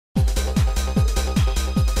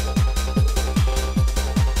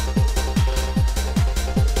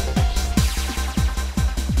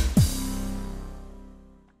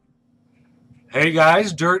Hey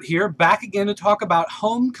guys, Dirt here, back again to talk about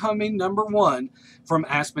Homecoming #1 from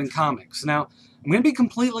Aspen Comics. Now, I'm going to be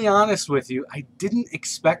completely honest with you, I didn't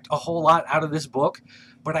expect a whole lot out of this book,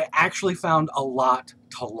 but I actually found a lot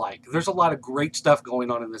to like. There's a lot of great stuff going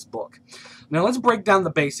on in this book. Now, let's break down the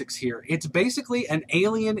basics here. It's basically an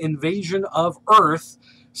alien invasion of Earth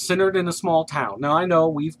centered in a small town. Now, I know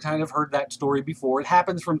we've kind of heard that story before. It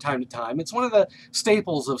happens from time to time. It's one of the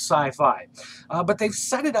staples of sci-fi. But they've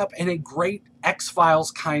set it up in a great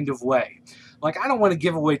X-Files kind of way. Like, I don't want to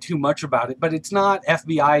give away too much about it, but it's not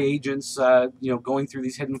FBI agents, going through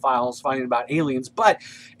these hidden files, finding about aliens, but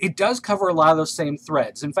it does cover a lot of those same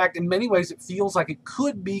threads. In fact, in many ways, it feels like it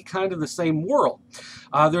could be kind of the same world.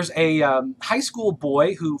 There's a high school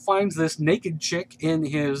boy who finds this naked chick in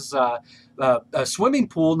his a swimming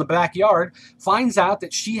pool in the backyard, finds out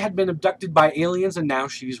that she had been abducted by aliens and now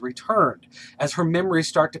she's returned. As her memories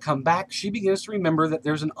start to come back, she begins to remember that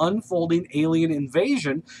there's an unfolding alien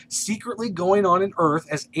invasion secretly going on in Earth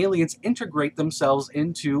as aliens integrate themselves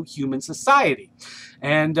into human society.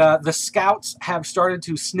 And the scouts have started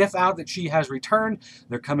to sniff out that she has returned.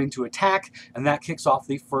 They're coming to attack, and that kicks off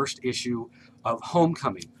the first issue of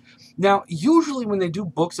Homecoming. Now, usually when they do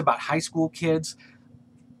books about high school kids,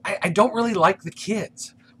 I don't really like the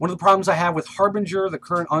kids. One of the problems I have with Harbinger, the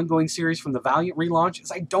current ongoing series from the Valiant relaunch,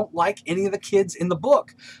 is I don't like any of the kids in the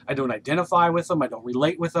book. I don't identify with them, I don't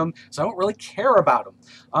relate with them, so I don't really care about them.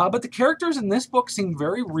 But the characters in this book seem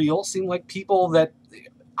very real, seem like people that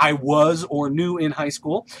I was or knew in high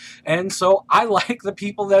school, and so I like the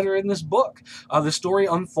people that are in this book. The story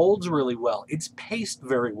unfolds really well. It's paced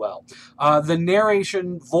very well. The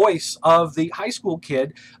narration voice of the high school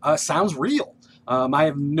kid sounds real. I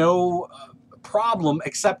have no problem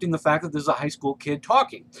accepting the fact that there's a high school kid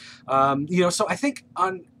talking. So I think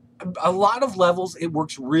on a lot of levels it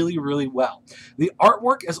works really, really well. The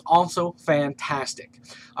artwork is also fantastic.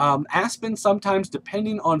 Aspen, sometimes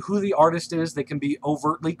depending on who the artist is, they can be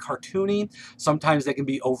overtly cartoony, sometimes they can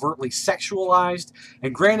be overtly sexualized,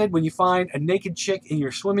 and granted, when you find a naked chick in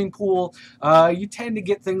your swimming pool, you tend to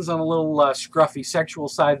get things on a little scruffy sexual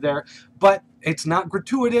side there, but it's not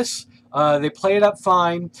gratuitous. They play it up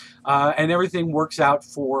fine, and everything works out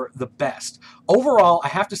for the best. Overall, I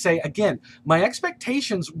have to say, again, my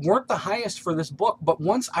expectations weren't the highest for this book, but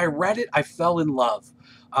once I read it, I fell in love.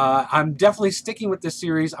 I'm definitely sticking with this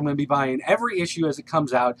series. I'm going to be buying every issue as it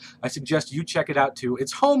comes out. I suggest you check it out too.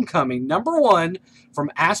 It's Homecoming #1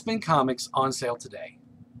 from Aspen Comics, on sale today.